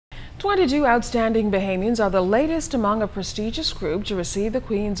22 outstanding Bahamians are the latest among a prestigious group to receive the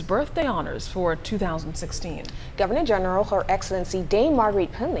Queen's birthday honors for 2016. Governor General Her Excellency Dame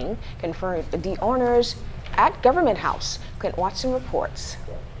Marguerite Pinling conferred the honors at Government House. Clint Watson reports.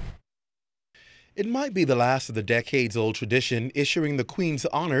 It might be the last of the decades-old tradition issuing the Queen's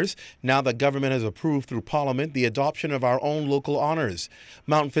honors now that government has approved through Parliament the adoption of our own local honors.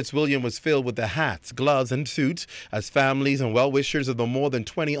 Mount Fitzwilliam was filled with the hats, gloves and suits as families and well-wishers of the more than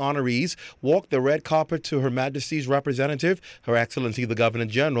 20 honorees walked the red carpet to Her Majesty's representative, Her Excellency the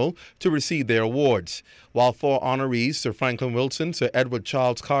Governor-General, to receive their awards. While 4 honorees, Sir Franklin Wilson, Sir Edward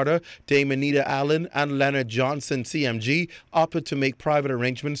Charles Carter, Dame Anita Allen and Leonard Johnson CMG opted to make private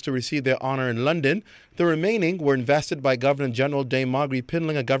arrangements to receive their honor in London, the remaining were invested by Governor-General Dame Marguerite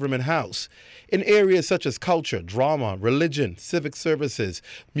Pinling at Government House. In areas such as culture, drama, religion, civic services,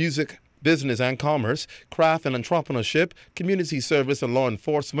 music, business and commerce, craft and entrepreneurship, community service and law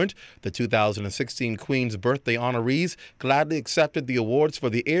enforcement, the 2016 Queen's Birthday honorees gladly accepted the awards for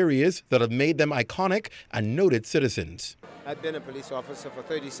the areas that have made them iconic and noted citizens. I've been a police officer for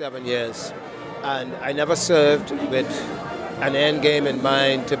 37 years, and I never served with an end game in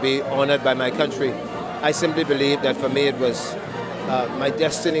mind to be honored by my country. I simply believe that for me it was my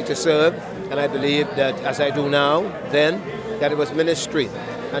destiny to serve, and I believe that as I do now, then, that it was ministry.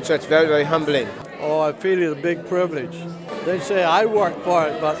 And so it's very, very humbling. Oh, I feel it's a big privilege. They say I work for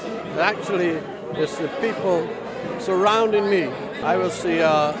it, but actually it's the people surrounding me. I was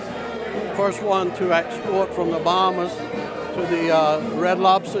the first one to export from the Bahamas to the Red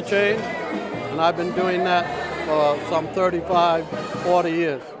Lobster chain, and I've been doing that for some 35, 40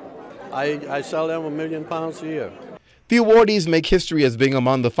 years. I sell them £1 million a year. The awardees make history as being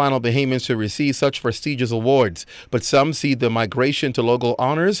among the final Bahamians to receive such prestigious awards, but some see the migration to local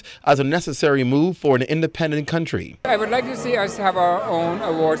honors as a necessary move for an independent country. I would like to see us have our own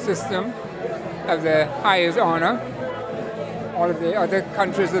award system of the highest honor. All of the other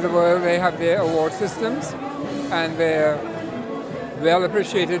countries of the world, they have their award systems, and they're well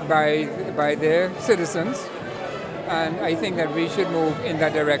appreciated by their citizens, and I think that we should move in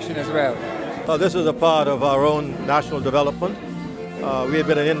that direction as well. This is a part of our own national development. We have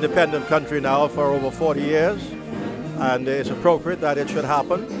been an independent country now for over 40 years, and it's appropriate that it should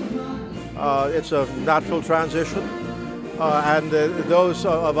happen. It's a natural transition, and those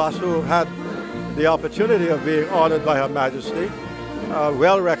of us who had the opportunity of being honored by Her Majesty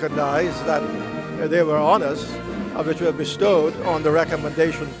well recognize that they were honors which were bestowed on the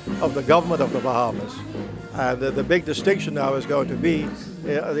recommendation of the government of the Bahamas. And the big distinction now is going to be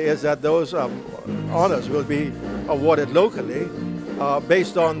is that those honors will be awarded locally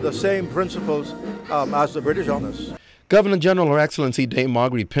based on the same principles as the British honors. Governor-General Her Excellency Dame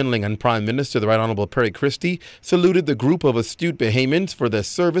Marguerite Pinling and Prime Minister the Right Honourable Perry Christie saluted the group of astute Bahamians for their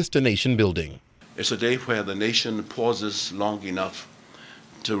service to nation building. It's a day where the nation pauses long enough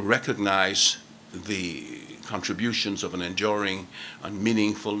to recognize the contributions of an enduring and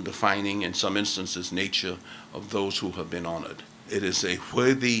meaningful, defining, in some instances, nature of those who have been honored. It is a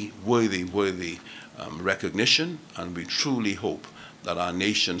worthy recognition, and we truly hope that our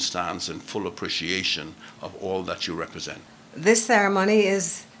nation stands in full appreciation of all that you represent. This ceremony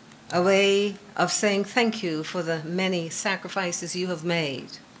is a way of saying thank you for the many sacrifices you have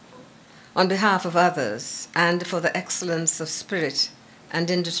made on behalf of others, and for the excellence of spirit and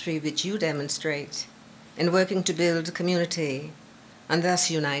industry which you demonstrate in working to build a community and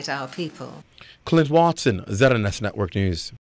thus unite our people. Clint Watson, ZNS Network News.